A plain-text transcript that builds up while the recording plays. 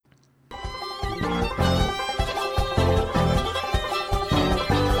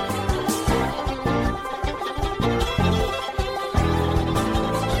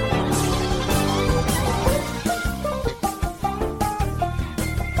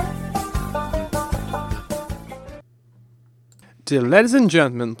Dear ladies and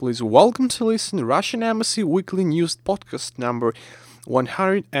gentlemen, please welcome to listen Russian Embassy Weekly News Podcast number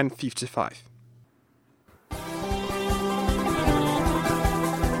 155.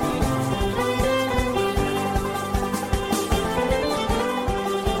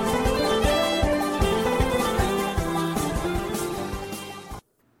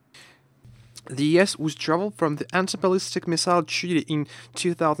 The US withdrawal from the anti-ballistic missile treaty in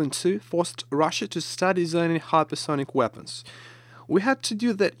 2002 forced Russia to start designing hypersonic weapons. We had to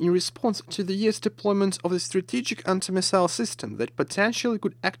do that in response to the US deployment of a strategic anti-missile system that potentially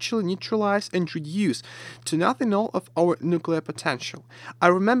could actually neutralize and reduce to nothing all of our nuclear potential. I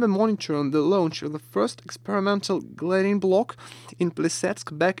remember monitoring the launch of the first experimental Gleaning block in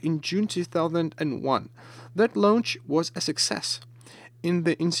Plesetsk back in June 2001. That launch was a success. In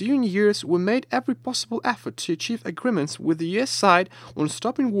the ensuing years, we made every possible effort to achieve agreements with the US side on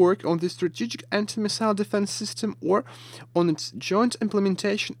stopping work on the strategic anti-missile defense system or on its joint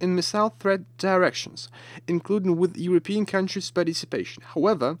implementation in missile threat directions, including with European countries' participation.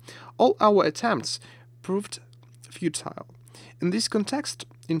 However, all our attempts proved futile. In this context,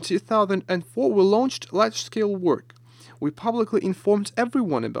 in 2004, we launched large-scale work. We publicly informed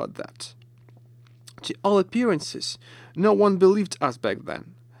everyone about that. To all appearances, no one believed us back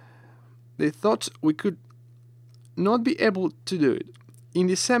then. They thought we could not be able to do it. In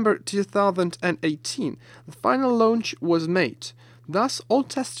December 2018, the final launch was made. Thus, all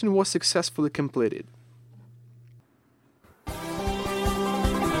testing was successfully completed.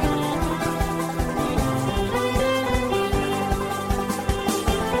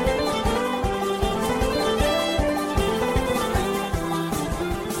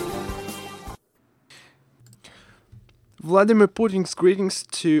 Vladimir Putin's greetings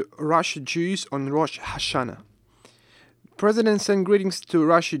to Russian Jews on Rosh Hashanah. President sent greetings to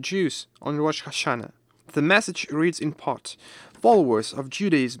Russian Jews on Rosh Hashanah. The message reads in part: Followers of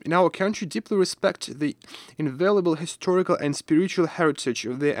Judaism in our country deeply respect the invaluable historical and spiritual heritage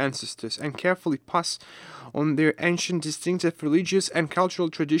of their ancestors and carefully pass on their ancient distinctive religious and cultural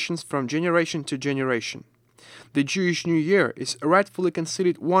traditions from generation to generation. The Jewish New Year is rightfully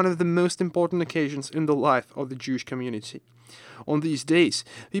considered one of the most important occasions in the life of the Jewish community. On these days,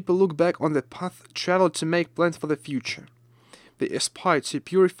 people look back on the path traveled to make plans for the future. They aspire to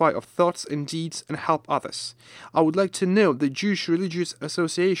purify of thoughts and deeds and help others. I would like to note that Jewish religious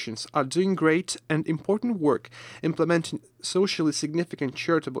associations are doing great and important work implementing socially significant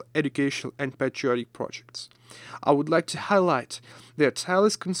charitable, educational and patriotic projects. I would like to highlight their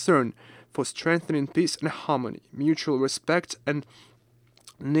tireless concern for strengthening peace and harmony, mutual respect and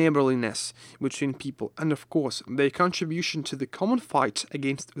neighborliness between people, and of course, their contribution to the common fight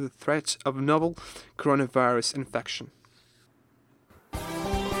against the threat of novel coronavirus infection.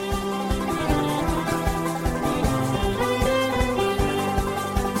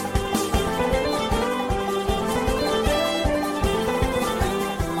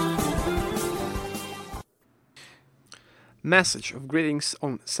 Message of greetings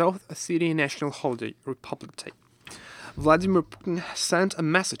on South Ossetia National Holiday, Republic Day. Vladimir Putin has sent a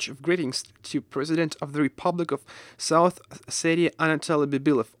message of greetings to President of the Republic of South Ossetia Anatoly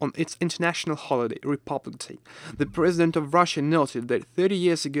Babilov on its international holiday, Republic Day. The President of Russia noted that 30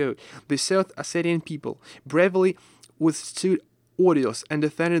 years ago, the South Ossetian people bravely withstood ordeals and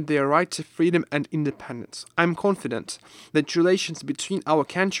defended their right to freedom and independence. I am confident that relations between our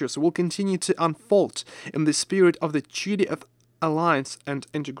countries will continue to unfold in the spirit of the Treaty of Alliance and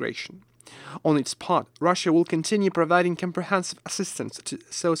Integration. On its part, Russia will continue providing comprehensive assistance to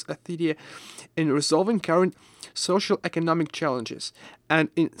South Ossetia in resolving current social-economic challenges and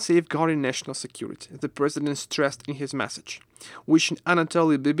in safeguarding national security, the President stressed in his message, wishing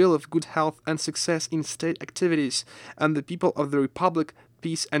Anatoly Babilov good health and success in state activities and the people of the Republic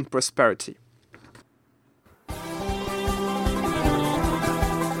peace and prosperity.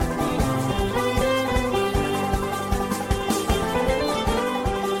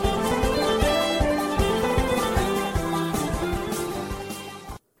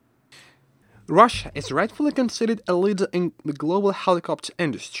 Russia is rightfully considered a leader in the global helicopter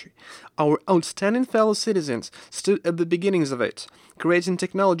industry. Our outstanding fellow citizens stood at the beginnings of it, creating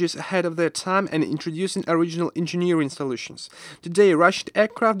technologies ahead of their time and introducing original engineering solutions. Today, Russian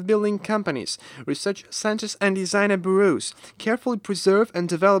aircraft building companies, research centers and designer bureaus carefully preserve and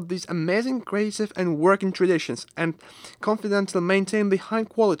develop these amazing creative and working traditions and confidently maintain the high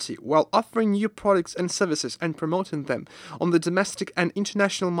quality while offering new products and services and promoting them on the domestic and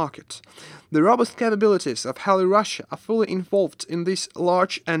international market. The robust capabilities of Heli Russia are fully involved in this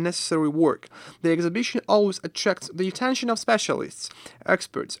large and necessary work. The exhibition always attracts the attention of specialists,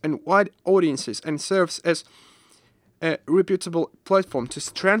 experts, and wide audiences and serves as a reputable platform to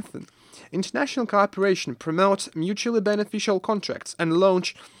strengthen international cooperation, promote mutually beneficial contracts, and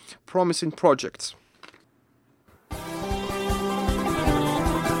launch promising projects.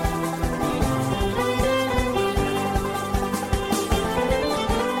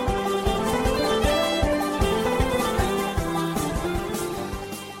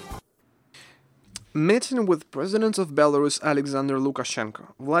 Meeting with President of Belarus Alexander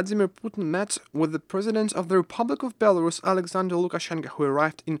Lukashenko. Vladimir Putin met with the President of the Republic of Belarus Alexander Lukashenko, who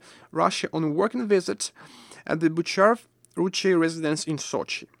arrived in Russia on a working visit at the Bucharest Ruchey residence in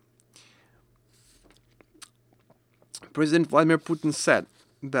Sochi. President Vladimir Putin said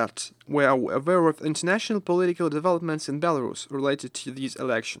that we are aware of international political developments in Belarus related to these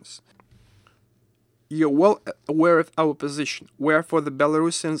elections. You're well aware of our position, wherefore the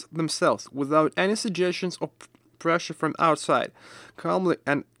Belarusians themselves, without any suggestions or pressure from outside, calmly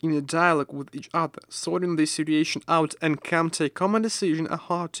and in a dialogue with each other, sorting the situation out and come to a common decision on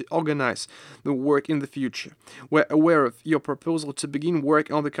how to organize the work in the future. We're aware of your proposal to begin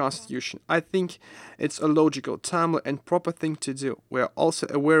work on the Constitution. I think it's a logical, timely, and proper thing to do. We are also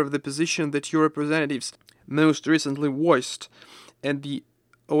aware of the position that your representatives most recently voiced at the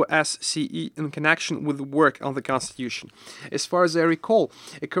OSCE in connection with the work on the Constitution. As far as I recall,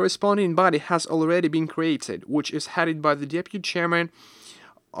 a corresponding body has already been created, which is headed by the Deputy Chairman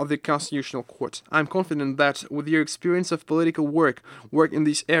of the Constitutional Court. I'm confident that, with your experience of political work in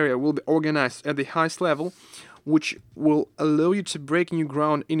this area will be organized at the highest level, which will allow you to break new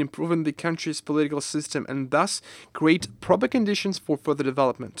ground in improving the country's political system and thus create proper conditions for further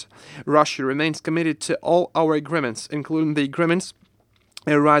development. Russia remains committed to all our agreements, including the agreements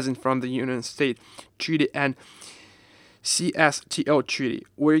arising from the Union State Treaty and CSTO Treaty.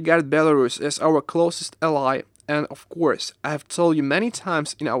 We regard Belarus as our closest ally, and of course, I have told you many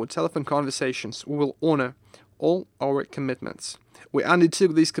times in our telephone conversations, we will honor all our commitments. We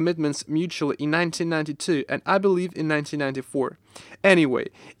undertook these commitments mutually in 1992 and I believe in 1994. Anyway,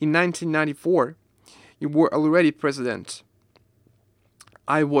 in 1994, you were already president.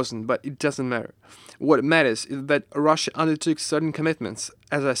 I wasn't, but it doesn't matter. What matters is that Russia undertook certain commitments,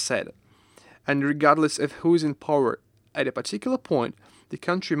 as I said, and regardless of who is in power at a particular point, the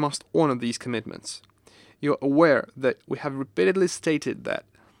country must honor these commitments. You're aware that we have repeatedly stated that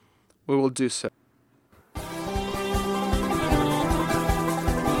we will do so.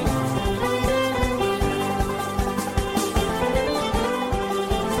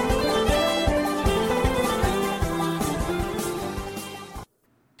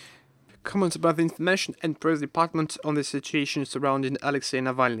 Comments about the Information and Press Department on the situation surrounding Alexei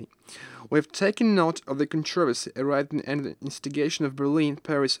Navalny. We have taken note of the controversy arising and the instigation of Berlin,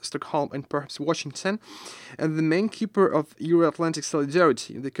 Paris, Stockholm, and perhaps Washington, and the main keeper of Euro-Atlantic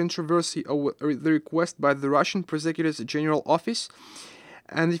solidarity, the controversy over the request by the Russian Prosecutor's General Office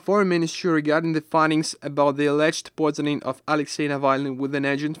and the Foreign Ministry regarding the findings about the alleged poisoning of Alexei Navalny with an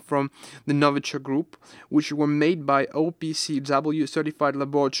agent from the Novichok Group, which were made by OPCW certified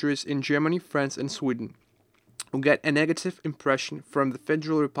laboratories in Germany, France, and Sweden, who get a negative impression from the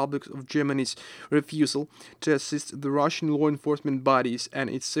Federal Republic of Germany's refusal to assist the Russian law enforcement bodies and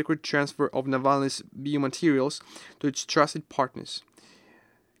its secret transfer of Navalny's biomaterials to its trusted partners.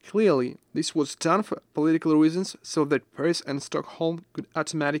 Clearly, this was done for political reasons so that Paris and Stockholm could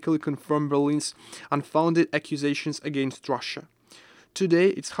automatically confirm Berlin's unfounded accusations against Russia. Today,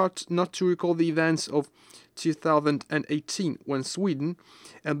 it's hard not to recall the events of 2018 when Sweden,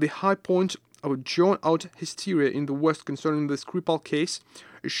 at the high point of drawn-out hysteria in the West concerning the Skripal case,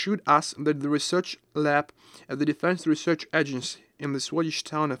 assured us that the research lab at the Defense Research Agency in the Swedish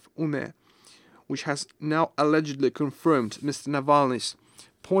town of Umeå, which has now allegedly confirmed Mr. Navalny's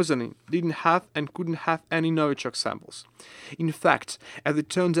poisoning, didn't have and couldn't have any Novichok samples. In fact, as it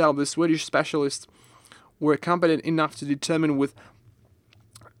turned out, the Swedish specialists were competent enough to determine with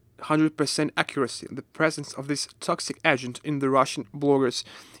 100% accuracy the presence of this toxic agent in the Russian blogger's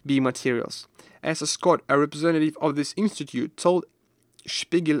biomaterials. Asa Scott, a representative of this institute, told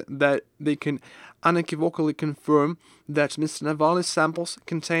Spiegel that they can unequivocally confirm that Mr. Navalny's samples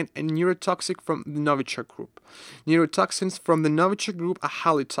contain a neurotoxic from the Novichok Group. Neurotoxins from the Novichok Group are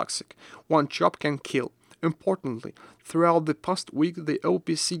highly toxic. One drop can kill. Importantly, throughout the past week, the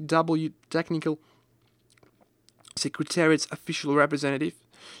OPCW Technical Secretariat's official representative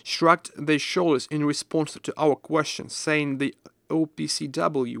shrugged their shoulders in response to our questions, saying the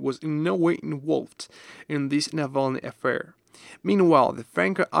OPCW was in no way involved in this Navalny affair. Meanwhile, the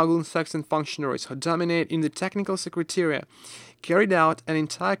Franco-Anglo-Saxon functionaries who dominate in the technical secretariat carried out an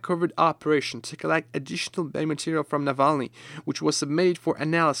entire covert operation to collect additional material from Navalny, which was submitted for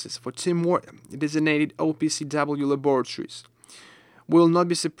analysis for two more designated OPCW laboratories. We will not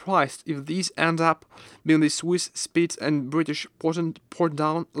be surprised if these end up being the Swiss, Spitz, and British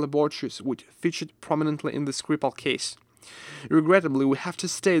Portadown laboratories, which featured prominently in the Skripal case. Regrettably, we have to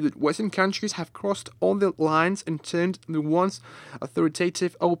state that Western countries have crossed all the lines and turned the once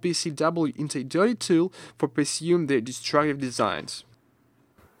authoritative OPCW into a dirty tool for pursuing their destructive designs.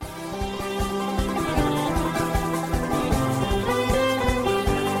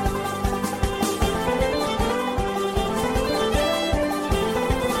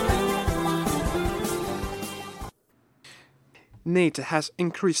 NATO has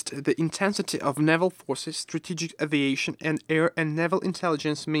increased the intensity of naval forces, strategic aviation, and air and naval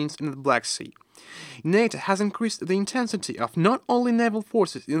intelligence means in the Black Sea. NATO has increased the intensity of not only naval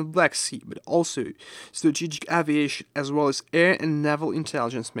forces in the Black Sea, but also strategic aviation as well as air and naval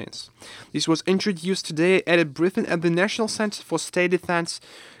intelligence means. This was introduced today at a briefing at the National Center for State Defense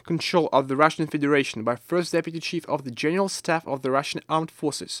Control of the Russian Federation by First Deputy Chief of the General Staff of the Russian Armed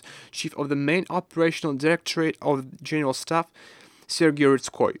Forces, Chief of the Main Operational Directorate of the General Staff, Sergei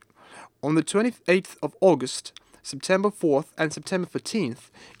Rutskoy. On the 28th of August, September 4th and September 14th,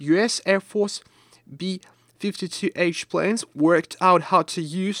 U.S. Air Force B-52H planes worked out how to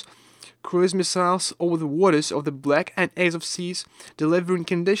use cruise missiles over the waters of the Black and Azov Seas, delivering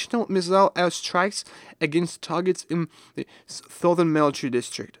conditional missile airstrikes against targets in the Southern Military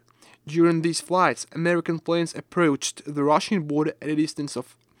District. During these flights, American planes approached the Russian border at a distance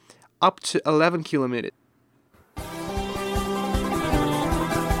of up to 11 kilometers.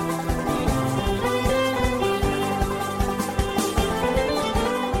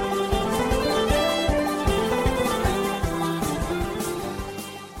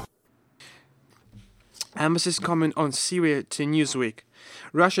 Embassy's comment on Syria to Newsweek.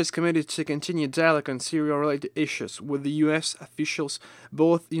 Russia is committed to continue dialogue on Syria-related issues with the U.S. officials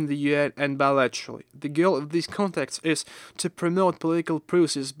both in the UN and bilaterally. The goal of these contacts is to promote political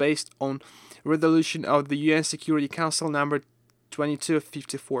process based on resolution of the UN Security Council number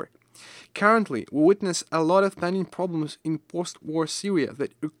 2254. Currently, we witness a lot of pending problems in post-war Syria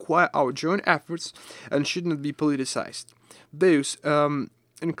that require our joint efforts and should not be politicized. Those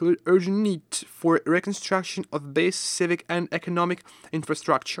include urgent need for reconstruction of base civic and economic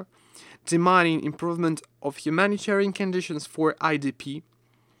infrastructure, demanding improvement of humanitarian conditions for IDP.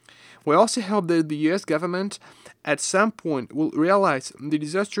 We also hope that the US government at some point will realize the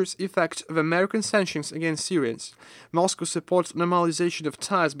disastrous effect of American sanctions against Syrians. Moscow supports normalization of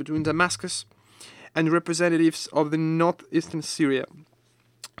ties between Damascus and representatives of the northeastern Syria.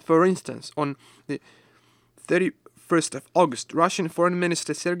 For instance, on the 31st of August, Russian Foreign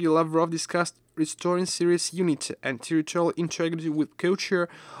Minister Sergei Lavrov discussed restoring Syria's unity and territorial integrity with co-chair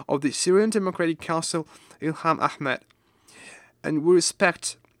of the Syrian Democratic Council, Ilham Ahmed. And we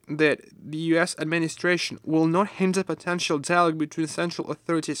respect that the US administration will not hinder potential dialogue between central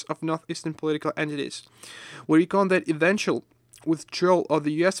authorities of northeastern political entities. We reckon that eventual withdrawal of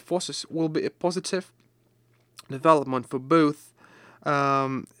the US forces will be a positive development for both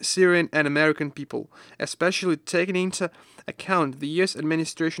Syrian and American people, especially taking into account the US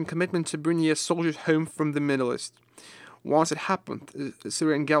administration commitment to bring US soldiers home from the Middle East. Once it happens, the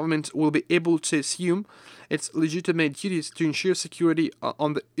Syrian government will be able to assume its legitimate duties to ensure security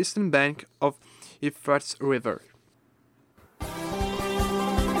on the eastern bank of Euphrates River.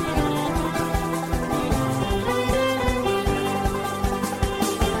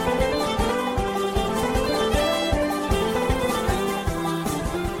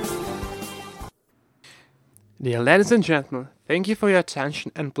 Dear ladies and gentlemen, thank you for your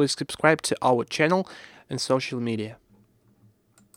attention and please subscribe to our channel and social media.